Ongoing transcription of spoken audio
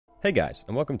Hey guys,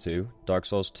 and welcome to Dark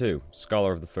Souls 2,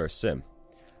 Scholar of the First Sin.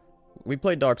 We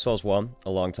played Dark Souls 1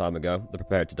 a long time ago, the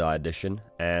Prepare to Die edition,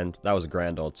 and that was a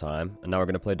grand old time, and now we're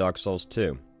going to play Dark Souls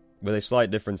 2. With a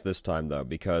slight difference this time though,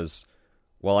 because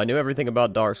while I knew everything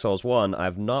about Dark Souls 1,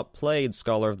 I've not played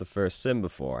Scholar of the First Sin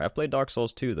before. I've played Dark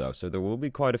Souls 2 though, so there will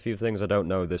be quite a few things I don't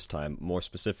know this time, more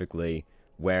specifically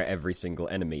where every single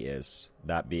enemy is,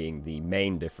 that being the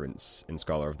main difference in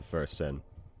Scholar of the First Sin,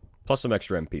 plus some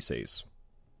extra NPCs.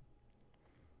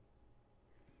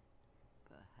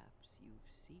 Perhaps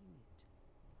you've seen it,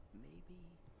 maybe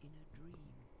in a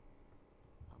dream,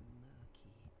 a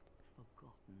murky,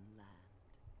 forgotten land.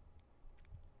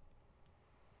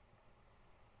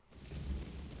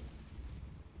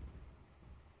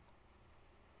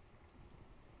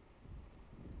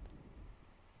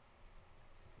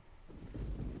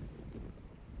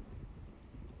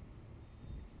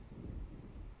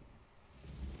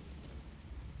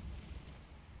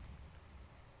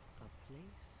 A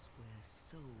place where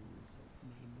souls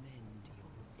may mend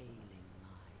your ailing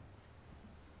mind.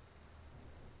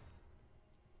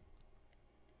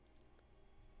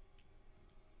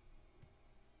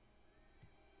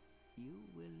 You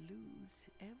will lose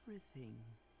everything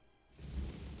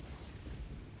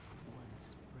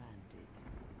once branded.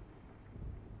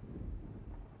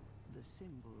 The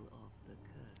symbol of the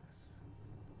curse.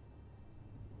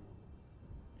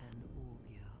 An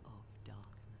augur of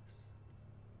darkness.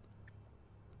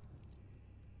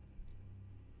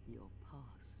 Your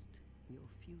past, your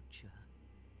future,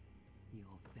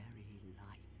 your very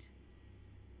light.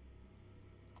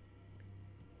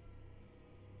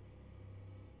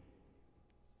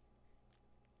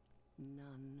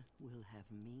 None will have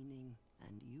meaning,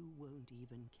 and you won't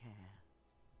even care.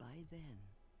 By then,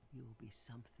 you'll be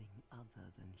something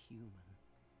other than human.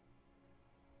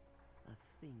 A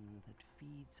thing that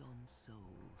feeds on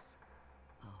souls,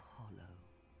 a hollow.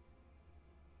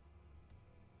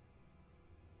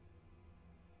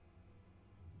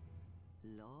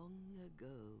 Long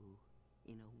ago,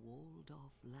 in a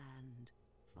walled-off land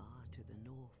far to the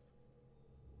north,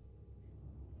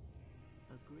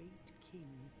 a great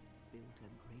king built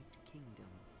a great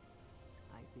kingdom.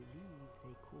 I believe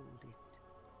they called it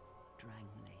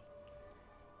Drangleic.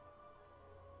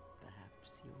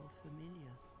 Perhaps you're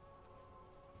familiar.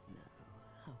 No,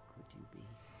 how could you be?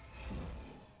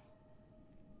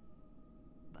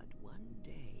 But one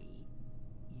day,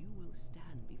 you will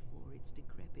stand before its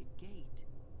decrepit gate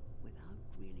without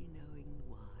really knowing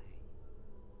why.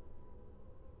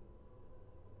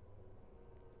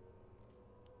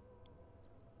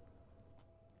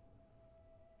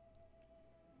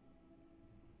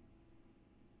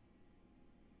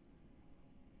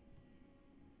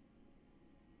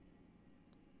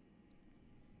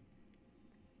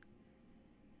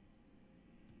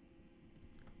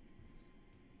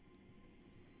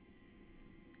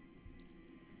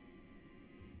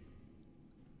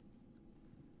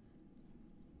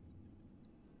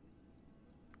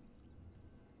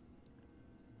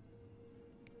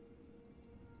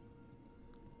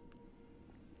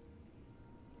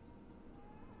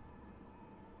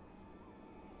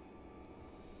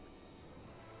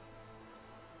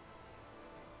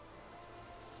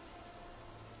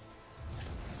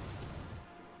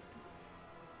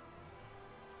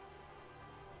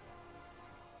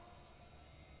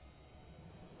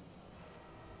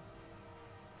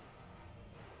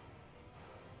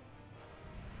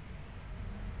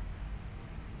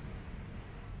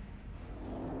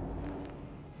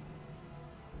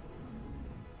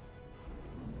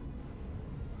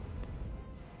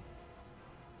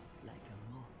 Like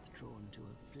a moth drawn to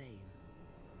a flame,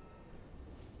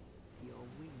 your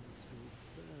wings will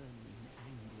burn in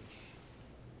anguish.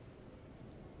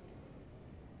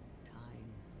 Time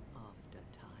after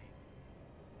time.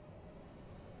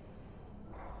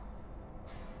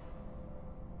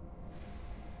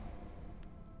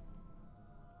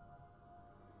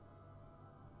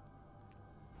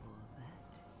 For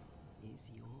that is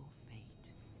your fate.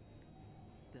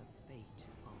 The fate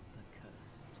of the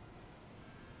cursed.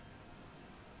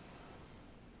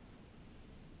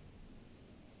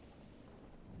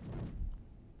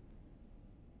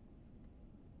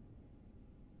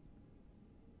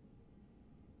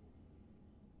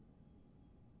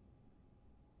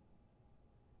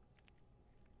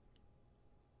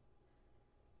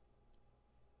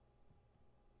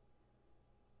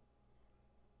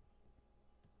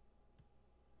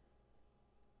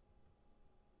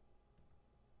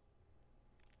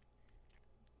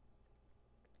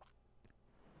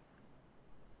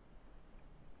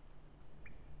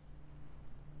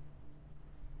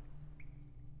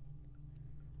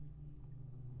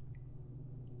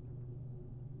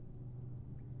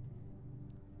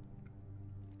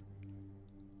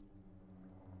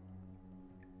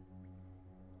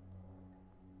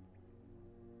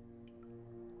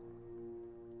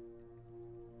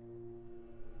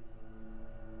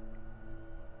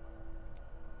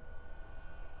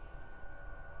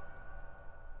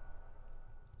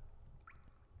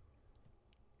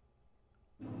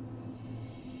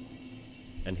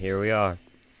 And here we are.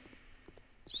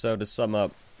 So to sum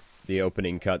up the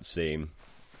opening cutscene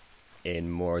in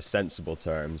more sensible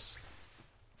terms,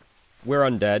 we're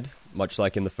undead, much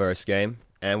like in the first game,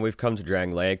 and we've come to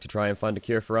Drang Lake to try and find a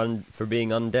cure for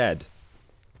being undead,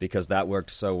 because that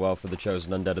worked so well for the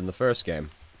Chosen Undead in the first game.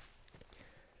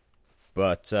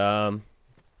 But, you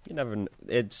never...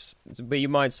 But you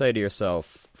might say to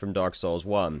yourself, from Dark Souls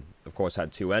 1, of course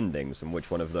had two endings, and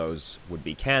which one of those would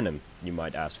be canon, you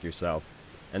might ask yourself.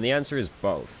 And the answer is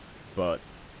both, but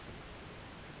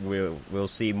we'll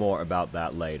see more about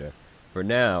that later. For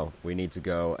now, we need to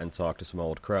go and talk to some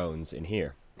old crones in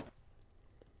here.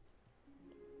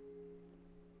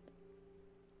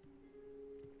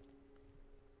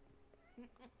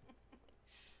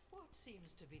 What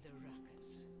seems to be the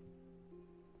ruckus?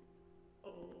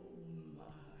 Oh my,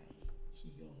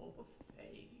 your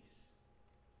face.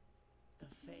 The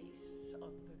face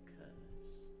of the curse.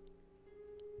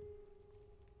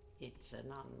 It's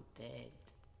an undead.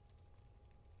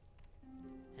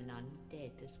 An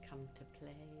undead has come to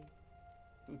play.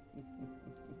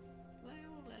 They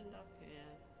all end up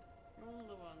here. All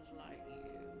the ones like you.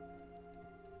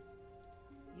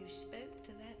 You spoke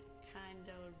to that kind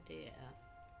old dear,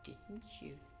 didn't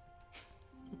you?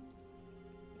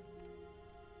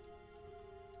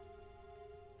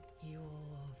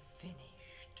 You're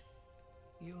finished.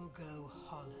 You'll go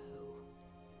hollow.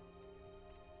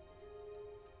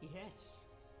 Yes,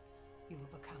 you'll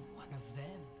become one of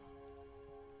them.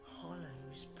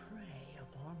 Hollows prey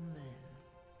upon men,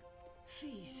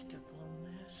 feast upon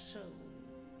their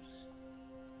souls.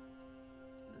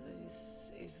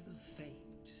 This is the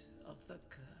fate of the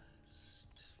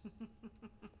cursed.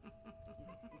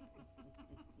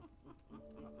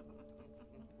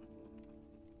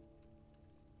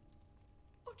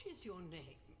 What is your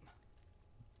name?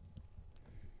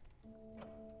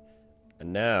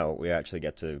 And now we actually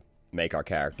get to make our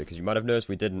character, because you might have noticed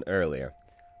we didn't earlier.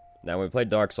 Now, when we played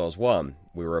Dark Souls 1,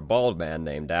 we were a bald man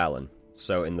named Alan.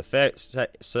 So in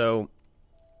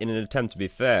an attempt to be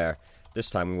fair, this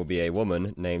time we will be a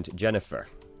woman named Jennifer.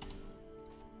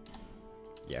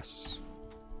 Yes.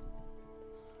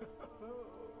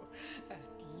 At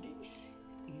least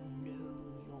you know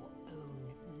your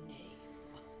own name.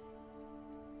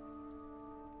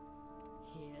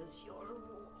 Here's your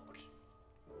reward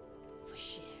for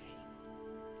sharing.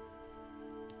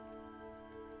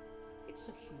 It's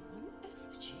a human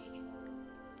effigy.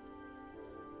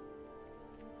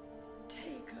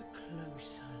 Take a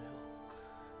closer look.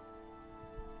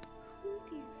 Who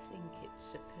do you think it's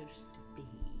supposed to be?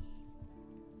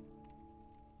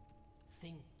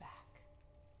 Think back,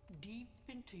 deep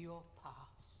into your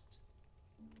past.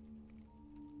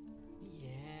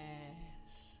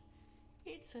 Yes,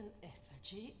 it's an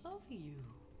effigy of you.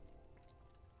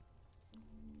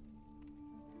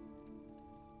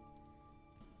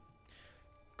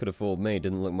 Could have fooled me,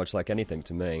 didn't look much like anything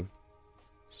to me.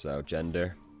 So,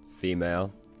 gender,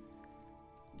 female.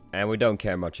 And we don't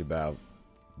care much about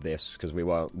this, because we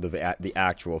won't, the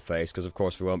actual face, because of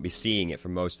course we won't be seeing it for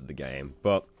most of the game.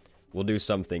 But we'll do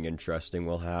something interesting.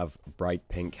 We'll have bright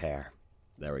pink hair.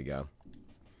 There we go.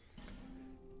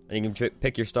 And you can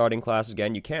pick your starting class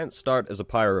again. You can't start as a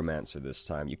pyromancer this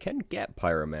time. You can get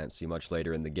pyromancy much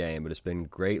later in the game, but it's been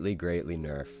greatly, greatly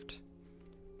nerfed.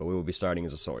 But we will be starting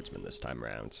as a swordsman this time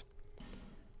around.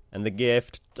 And the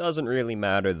gift doesn't really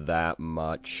matter that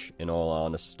much, in all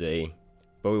honesty.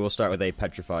 But we will start with a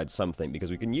petrified something, because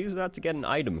we can use that to get an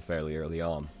item fairly early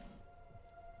on.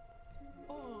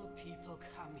 All people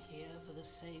come here for the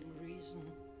same reason.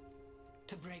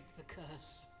 To break the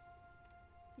curse.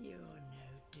 You're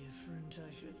no different, I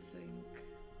should think.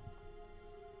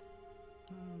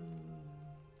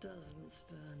 Doesn't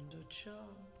stand a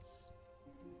chance.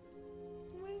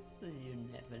 Well, you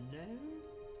never know.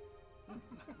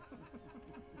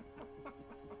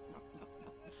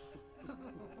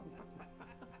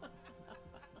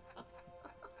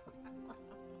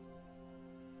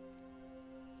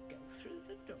 Go through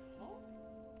the door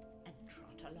and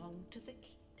trot along to the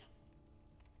kingdom.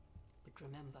 But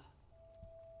remember,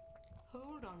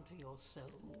 hold on to your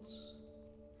souls.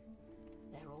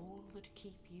 They're all that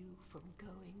keep you from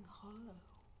going hollow.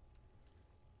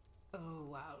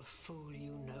 Oh, I'll fool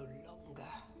you no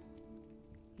longer.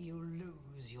 You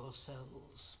lose your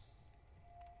souls.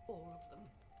 All of them.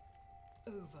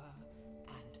 Over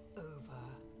and over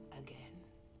again.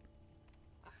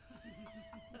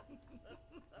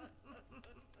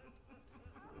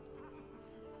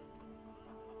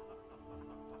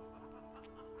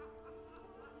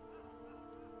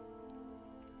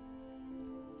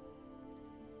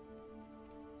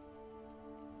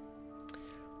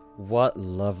 What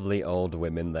lovely old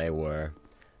women they were.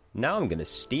 Now I'm gonna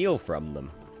steal from them.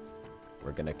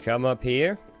 We're gonna come up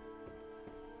here.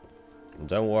 And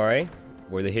don't worry,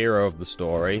 we're the hero of the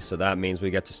story, so that means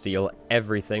we get to steal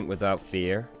everything without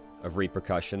fear of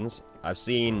repercussions. I've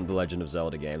seen the Legend of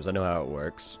Zelda games, I know how it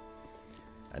works.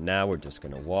 And now we're just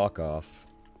gonna walk off.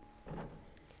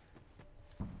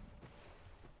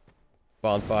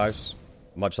 Bonfires,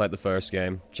 much like the first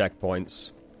game,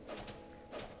 checkpoints.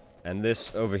 And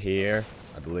this over here,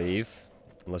 I believe,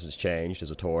 unless it's changed,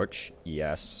 is a torch.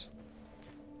 Yes.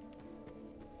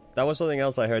 That was something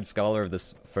else I heard Scholar of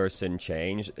this First Sin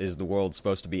change, is the world's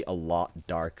supposed to be a lot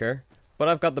darker. But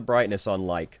I've got the brightness on,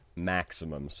 like,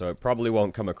 maximum, so it probably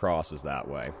won't come across as that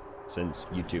way, since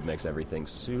YouTube makes everything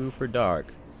super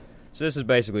dark. So this is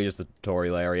basically just the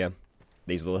tutorial area.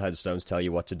 These little headstones tell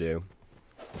you what to do.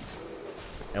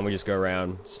 And we just go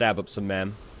around, stab up some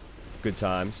men. Good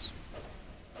times.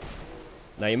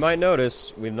 Now you might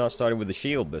notice, we've not started with the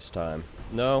shield this time.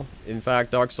 No, in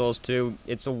fact, Dark Souls 2,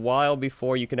 it's a while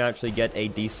before you can actually get a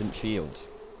decent shield.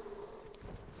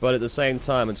 But at the same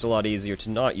time, it's a lot easier to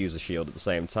not use a shield at the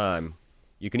same time.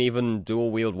 You can even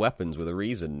dual-wield weapons with a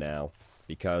reason now,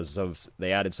 because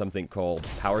they added something called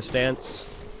Power Stance.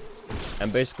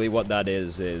 And basically what that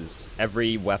is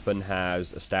every weapon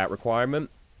has a stat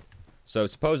requirement. So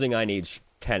supposing I need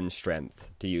 10 strength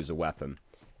to use a weapon.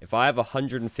 If I have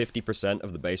 150%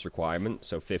 of the base requirement,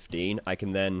 so 15, I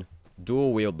can then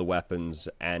dual-wield the weapons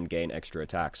and gain extra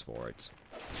attacks for it.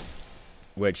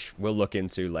 Which we'll look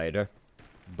into later.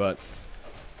 But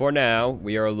for now,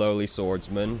 we are a lowly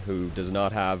swordsman who does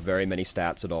not have very many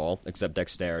stats at all, except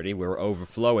dexterity. We're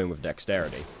overflowing with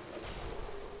dexterity.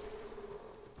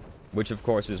 Which, of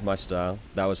course, is my style.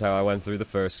 That was how I went through the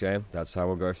first game. That's how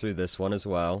we'll go through this one as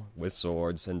well, with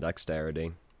swords and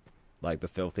dexterity. Like the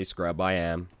filthy scrub I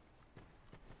am.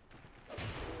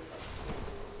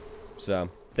 So,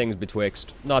 things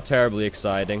betwixt. Not terribly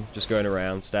exciting. Just going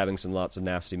around, stabbing some lots of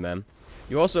nasty men.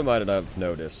 You also might have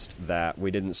noticed that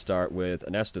we didn't start with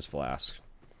an Estus Flask.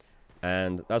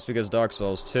 And that's because Dark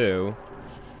Souls 2,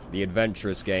 the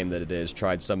adventurous game that it is,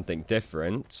 tried something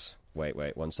different.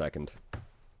 Wait, 1 second.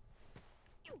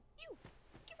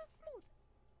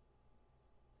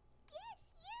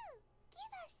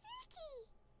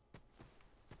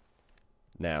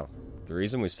 Now, the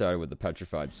reason we started with the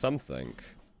petrified something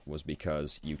was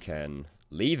because you can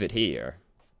leave it here.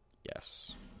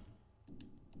 Yes.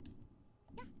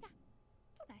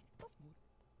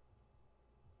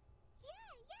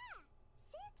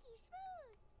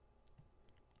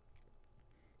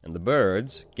 And the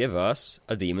birds give us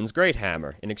a Demon's Great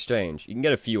Hammer in exchange. You can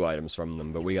get a few items from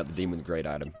them, but we got the Demon's Great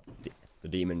item. The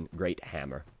Demon Great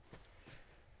Hammer.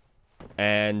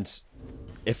 And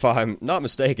if I'm not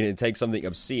mistaken, it takes something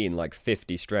obscene like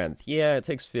 50 strength. Yeah, it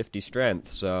takes 50 strength,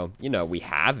 so, you know, we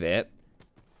have it.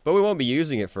 But we won't be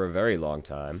using it for a very long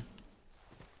time.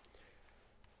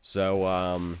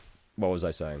 So, what was I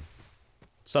saying?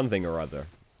 Something or other.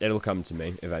 It'll come to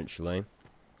me, eventually.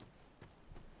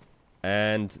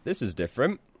 And this is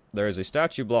different. There is a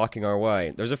statue blocking our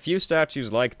way. There's a few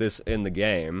statues like this in the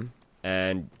game,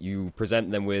 and you present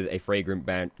them with a fragrant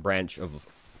branch of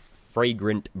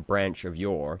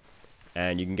yore,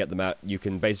 and you can get them out. You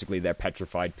can basically, they're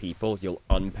petrified people. You'll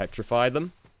unpetrify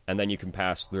them, and then you can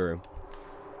pass through.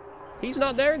 He's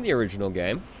not there in the original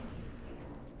game.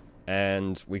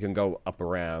 And we can go up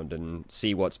around and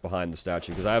see what's behind the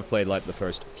statue, because I have played like the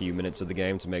first few minutes of the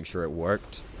game to make sure it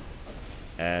worked.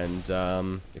 And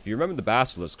if you remember the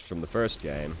basilisks from the first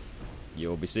game,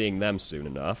 you'll be seeing them soon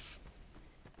enough.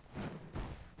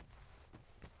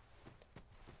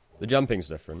 The jumping's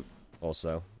different,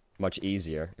 also. Much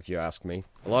easier, if you ask me.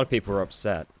 A lot of people are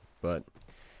upset, but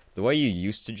the way you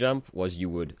used to jump was you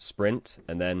would sprint,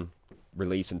 and then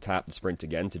release and tap the sprint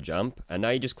again to jump, and now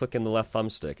you just click in the left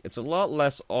thumbstick. It's a lot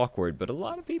less awkward, but a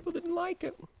lot of people didn't like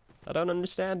it. I don't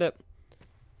understand it.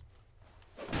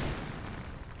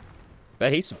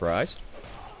 Bet he's surprised.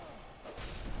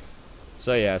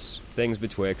 So yes, things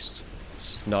betwixt.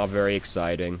 It's not very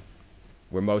exciting.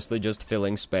 We're mostly just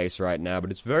filling space right now,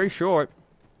 but it's very short.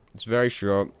 It's very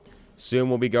short. Soon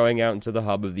we'll be going out into the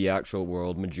hub of the actual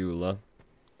world, Majula,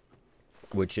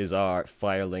 which is our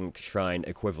Firelink Shrine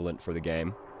equivalent for the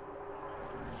game.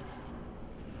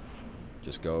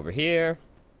 Just go over here.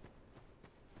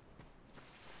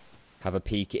 Have a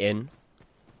peek in.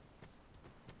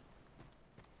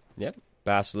 Yep,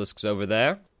 basilisks over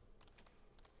there.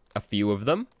 A few of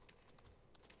them.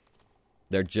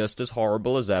 They're just as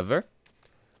horrible as ever.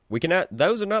 We can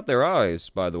those are not their eyes,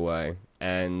 by the way,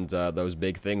 and those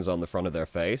big things on the front of their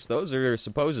face, those are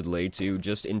supposedly to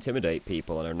just intimidate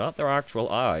people, and are not their actual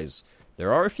eyes.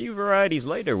 There are a few varieties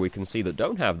later we can see that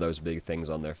don't have those big things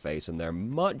on their face, and they're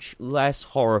much less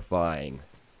horrifying.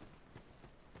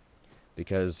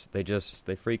 Because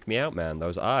they freak me out, man,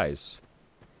 those eyes.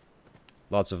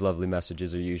 Lots of lovely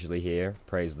messages are usually here.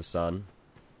 Praise the sun.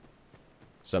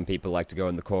 Some people like to go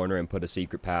in the corner and put a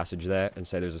secret passage there and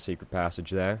say there's a secret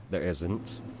passage there. There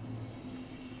isn't.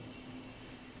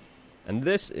 And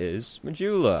this is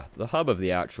Majula, the hub of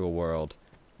the actual world.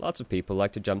 Lots of people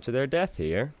like to jump to their death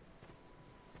here.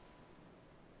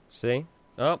 See?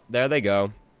 Oh, there they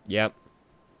go. Yep.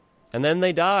 And then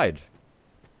they died.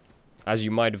 As you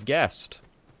might have guessed.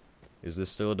 Is this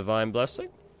still a divine blessing?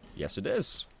 Yes, it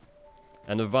is.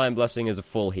 And a divine blessing is a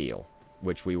full heal.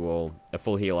 A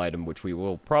full heal item which we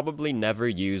will probably never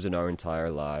use in our entire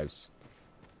lives.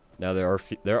 Now there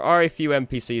are a few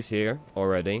NPCs here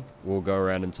already. We'll go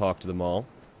around and talk to them all.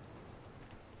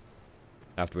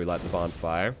 After we light the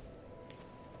bonfire.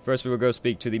 First we will go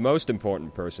speak to the most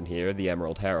important person here, the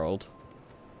Emerald Herald.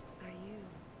 Are you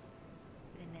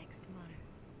the next monarch?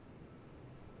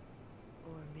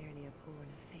 Or merely a pawn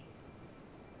of fate?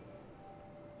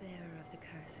 Bearer of the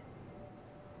curse.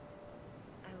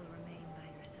 I will remain by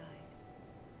your side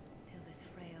till this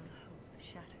frail hope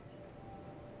shatters.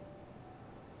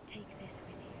 Take this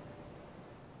with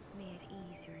you. May it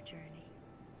ease your journey.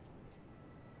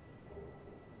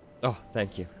 Oh,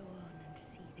 thank you. Go on and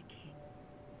see the king.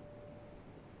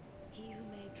 He who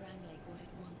made Drangleic what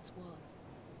it once was.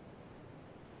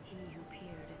 He who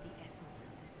peered at the essence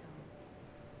of the soul.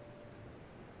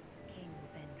 King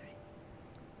Vendrick.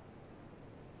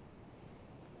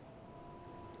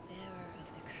 Bearer of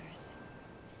the curse,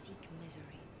 seek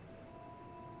misery.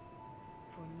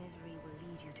 For misery will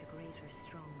lead you to greater,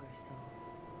 stronger souls.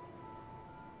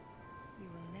 You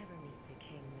will never meet the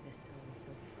king with a soul so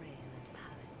frail and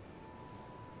pallid.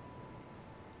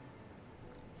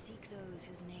 Seek those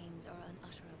whose names are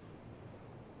unutterable,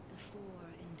 the four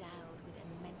endowed with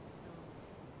immense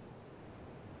souls.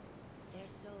 Their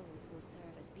souls will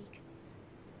serve as beacons.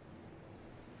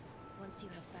 Once you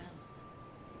have found them,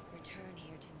 return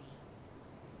here to me,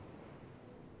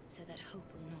 so that hope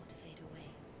will not fade away.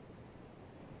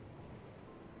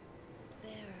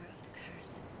 Bearer of the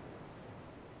curse,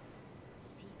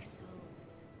 seek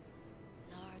souls,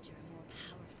 larger, more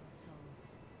powerful souls.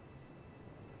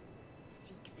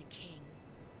 Seek the king.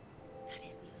 That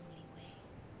is the only way.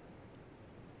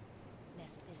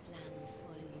 Lest this land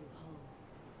swallow you whole,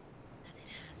 as it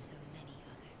has so many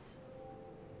others.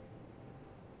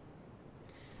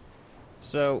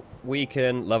 So, we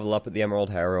can level up at the Emerald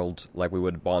Herald like we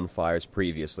would bonfires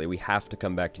previously. We have to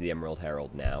come back to the Emerald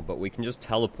Herald now, but we can just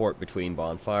teleport between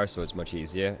bonfires, so it's much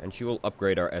easier. And she will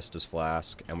upgrade our Estus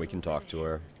Flask, and we can talk to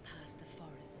her. Past the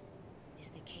forest is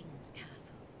the king's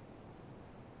castle,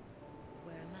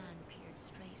 where a man peered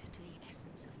straight into the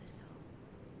essence of the soul.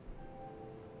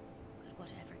 But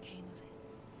whatever came of it,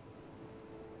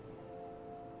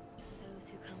 those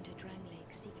who come to Drangleic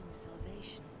seeking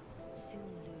salvation soon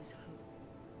lose hope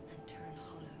and turn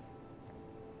hollow.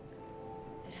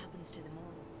 It happens to them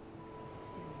all,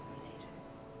 sooner or later.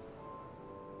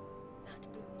 That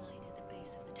blue knight at the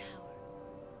base of the tower,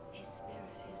 his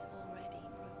spirit is already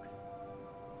broken.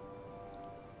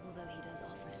 Although he does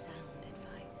offer sound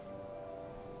advice.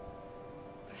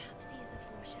 Perhaps he is a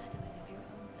foreshadowing of your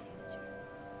own future.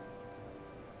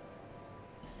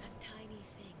 That tiny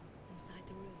thing inside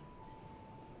the ruins.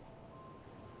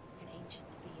 An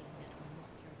ancient being that will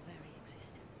mock your very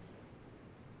existence.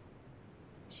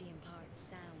 She imparts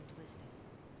sound wisdom.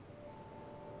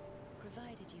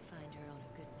 Provided you find her on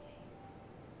a good day.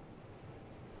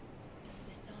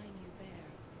 The sign you bear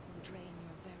will drain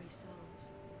your very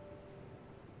souls.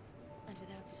 And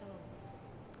without souls,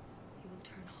 you will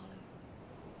turn hollow.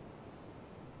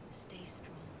 Stay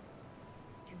strong.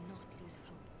 Do not lose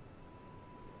hope.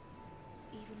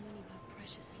 Even when you have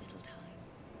precious little time.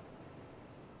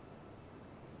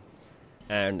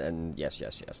 And yes,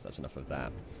 that's enough of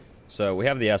that. So, we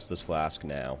have the Estus Flask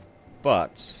now,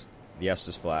 but the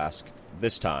Estus Flask,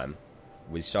 this time,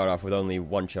 we start off with only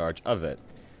one charge of it.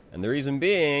 And the reason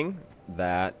being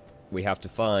that we have to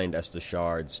find Estus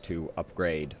Shards to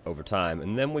upgrade over time,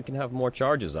 and then we can have more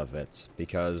charges of it,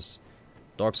 because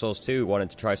Dark Souls 2 wanted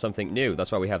to try something new.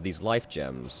 That's why we have these life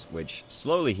gems, which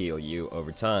slowly heal you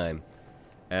over time.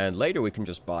 And later we can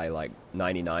just buy, like,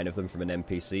 99 of them from an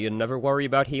NPC and never worry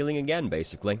about healing again,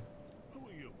 basically. Who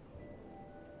are you?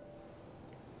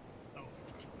 Oh,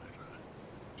 it doesn't matter.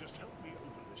 Just help me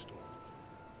open this door.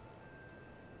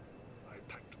 I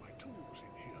packed my tools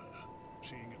in here.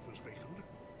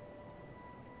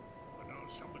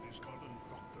 Somebody's gone and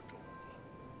locked the door.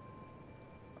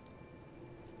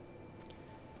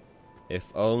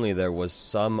 If only there was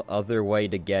some other way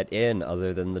to get in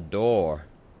other than the door.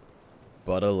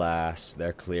 But alas,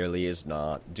 there clearly is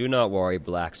not. Do not worry,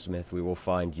 blacksmith, we will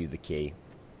find you the key.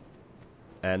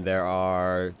 And there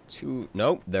are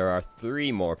there are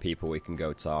 3 more people we can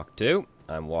go talk to.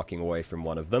 I'm walking away from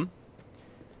one of them.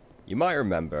 You might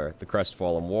remember the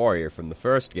Crestfallen Warrior from the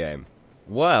first game.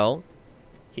 Well,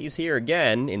 he's here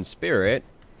again in spirit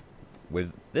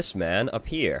with this man up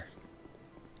here.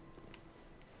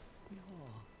 You're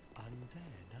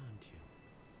undead, aren't you?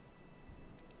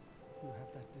 You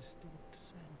have that distinct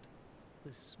scent,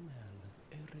 the smell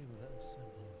of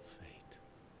irreversible fate.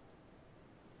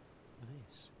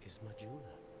 This is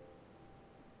Majula.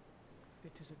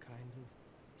 It is a kind of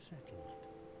settlement,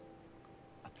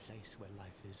 a place where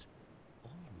life is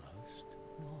almost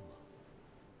normal.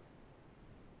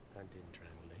 And in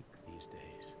Drangleic these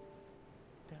days,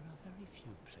 there are very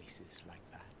few places like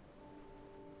that.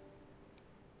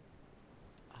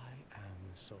 I am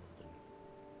Solden,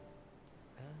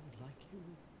 and like you,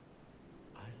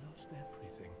 I lost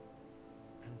everything,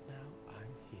 and now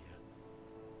I'm here.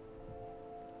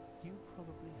 You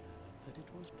probably heard that it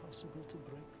was possible to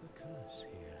break the curse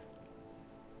here.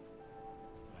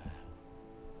 Well,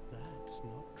 that's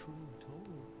not true at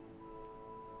all.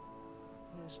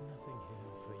 There's nothing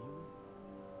here for you,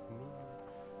 me,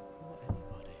 or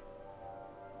anybody.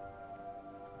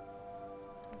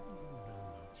 Do you know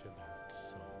much about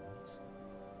souls?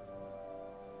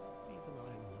 Even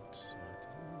I'm not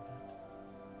certain, but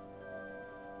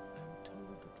I'm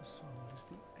told that the soul is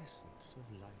the essence of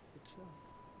life itself.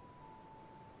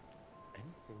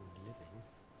 Anything living,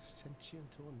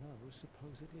 sentient or no,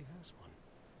 supposedly has one.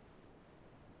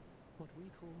 What we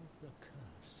call the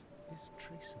curse is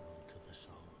traceable to the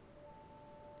soul.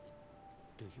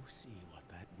 Do you see what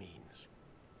that means?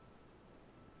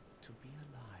 To be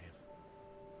alive,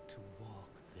 to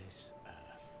walk this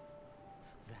earth.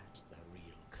 That's the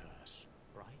real curse,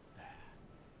 right there.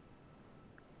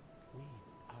 We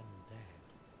undead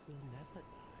will never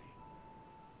die.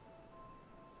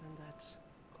 And that's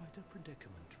quite a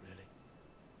predicament, really.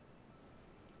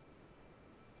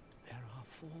 There are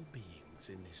 4 beings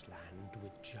in this land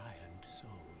with giant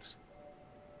souls.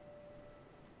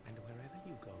 And wherever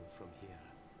you go from here,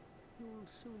 you'll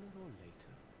sooner or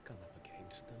later come up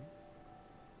against them.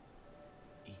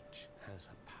 Each has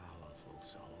a powerful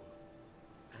soul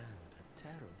and a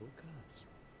terrible curse.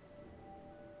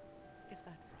 If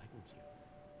that frightens you,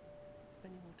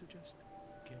 then you ought to just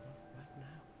give up right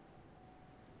now,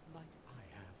 like I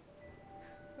have.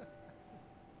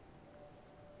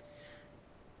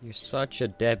 You're such a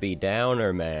Debbie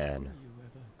Downer, man. Do you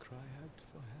ever cry out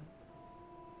for help?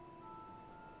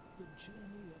 The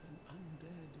journey of an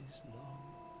undead is long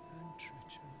and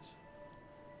treacherous.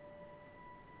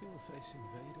 You'll face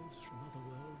invaders from other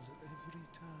worlds at every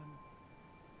turn.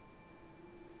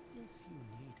 If you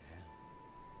need help,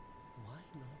 why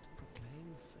not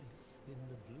proclaim faith in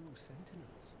the Blue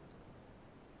Sentinels?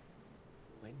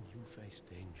 When you face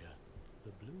danger,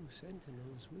 the Blue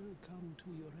Sentinels will come to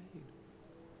your aid.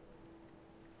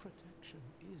 Protection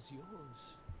is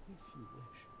yours, if you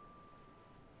wish.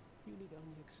 You need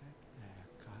only accept their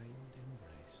kind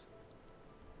embrace.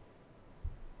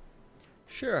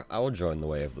 Sure, I will join the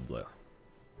Way of the Blue.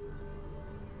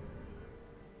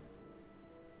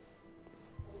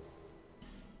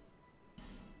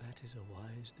 That is a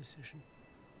wise decision.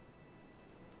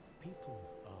 People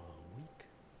are weak,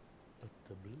 but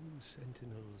the Blue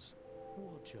Sentinels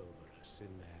watch over us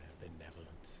in their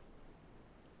benevolence.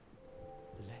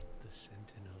 Let the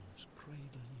Sentinels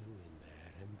cradle you in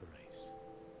their embrace.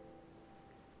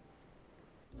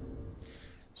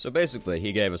 So basically,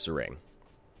 he gave us a ring.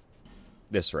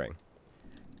 This ring.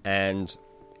 And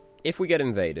if we get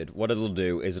invaded, what it'll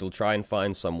do is it'll try and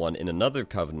find someone in another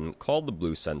covenant called the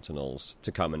Blue Sentinels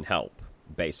to come and help,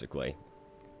 basically.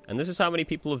 And this is how many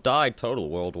people have died total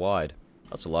worldwide.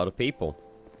 That's a lot of people.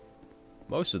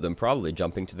 Most of them probably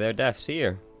jumping to their deaths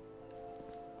here.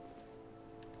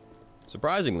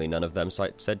 Surprisingly, none of them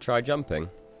said try jumping.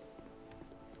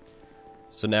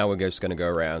 So now we're just going to go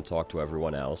around and talk to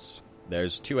everyone else.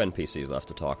 There's 2 NPCs left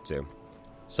to talk to.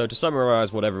 So to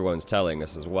summarize what everyone's telling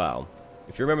us as well,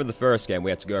 if you remember the first game,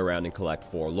 we had to go around and collect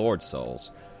 4 Lord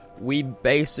Souls. We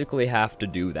basically have to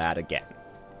do that again.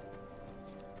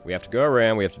 We have to go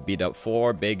around, we have to beat up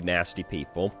 4 big nasty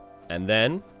people, and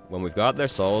then, when we've got their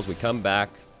souls, we come back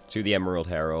to the Emerald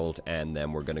Herald, and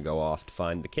then we're going to go off to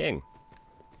find the king.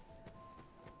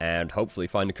 And hopefully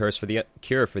find a cure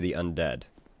for the undead.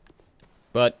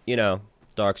 But, you know,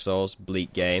 Dark Souls,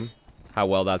 bleak game. how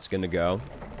well that's gonna go.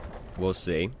 We'll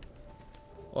see.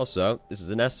 Also, this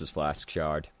is an Estus Flask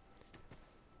shard.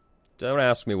 Don't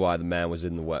ask me why the man was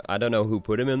in the well. I don't know who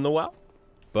put him in the well,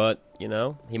 but, you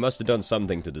know, he must have done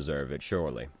something to deserve it,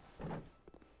 surely.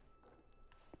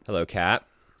 Hello, cat.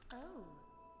 Oh,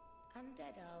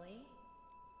 undead are we?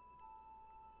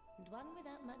 And one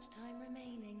without much time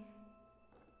remaining.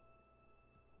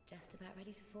 Just about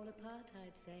ready to fall apart,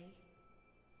 I'd say.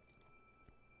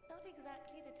 Not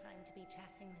exactly the time to be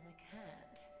chatting with a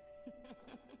cat.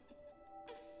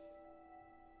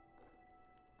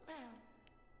 Well,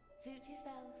 suit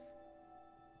yourself.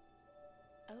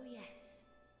 Oh yes,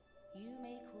 you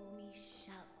may call me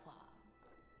Shalqua.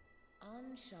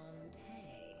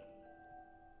 Enchanté.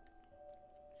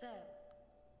 So,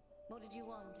 what did you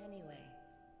want anyway?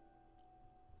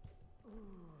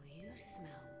 Ooh, you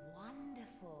smell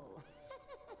wonderful.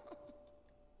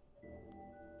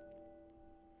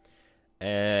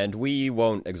 And we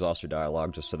won't exhaust her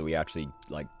dialogue just so that we actually,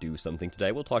 like, do something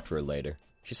today. We'll talk to her later.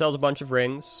 She sells a bunch of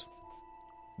rings.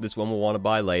 This one we'll want to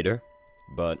buy later,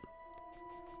 but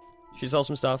she sells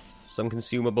some stuff, some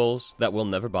consumables that we'll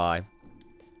never buy.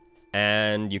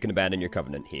 And you can abandon your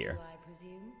covenant here. I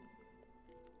presume?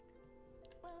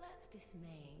 Well, that's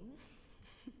dismaying.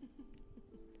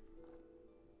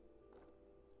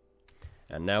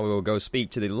 And now we will go speak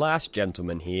to the last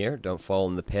gentleman here. Don't fall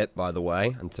in the pit, by the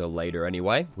way, until later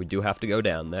anyway. We do have to go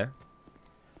down there.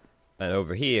 And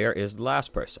over here is the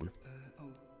last person.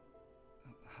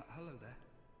 Hello there.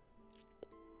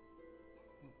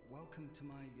 Welcome to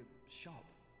my shop.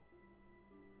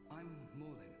 I'm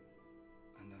Morlin,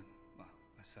 and well,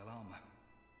 I sell armor.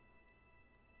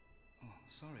 Oh,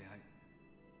 sorry,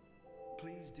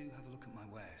 Please do have a look at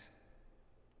my wares.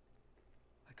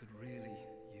 I could really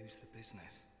use the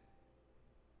business.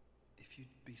 If you'd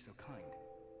be so kind.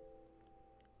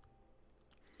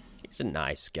 He's a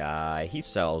nice guy. He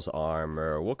sells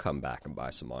armor. We'll come back and buy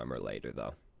some armor later,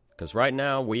 though. Because right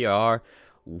now, we are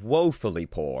woefully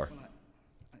poor. Well,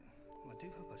 I do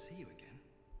hope I see you again.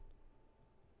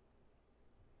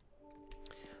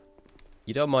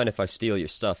 You don't mind if I steal your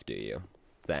stuff, do you?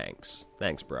 Thanks.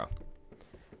 Thanks, bro.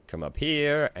 Come up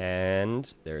here,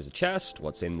 and there's a chest.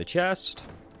 What's in the chest?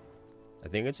 I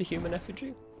think it's a human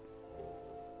effigy.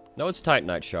 No, it's a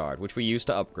Titanite shard, which we used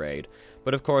to upgrade.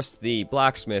 But of course, the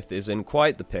blacksmith is in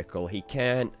quite the pickle. He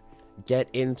can't get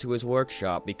into his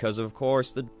workshop because, of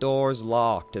course, the door's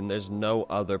locked and there's no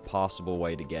other possible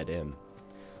way to get in.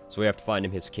 So we have to find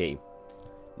him his key.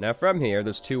 Now, from here,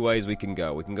 there's two ways we can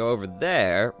go. We can go over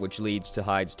there, which leads to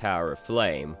Hyde's Tower of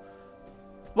Flame.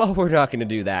 Well, we're not going to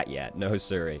do that yet. No,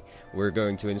 siree. We're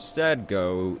going to instead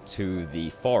go to the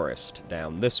forest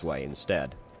down this way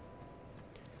instead.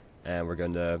 And we're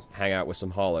going to hang out with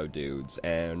some hollow dudes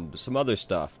and some other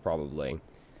stuff, probably.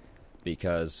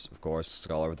 Because, of course,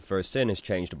 Scholar of the First Sin has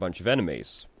changed a bunch of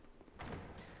enemies.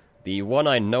 The one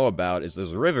I know about is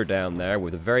there's a river down there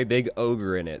with a very big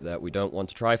ogre in it that we don't want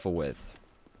to trifle with.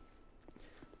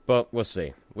 But we'll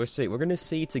see. We'll see. We're going to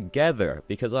see together,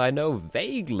 because I know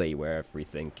vaguely where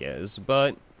everything is,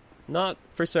 but not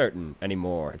for certain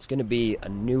anymore. It's going to be a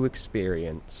new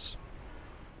experience.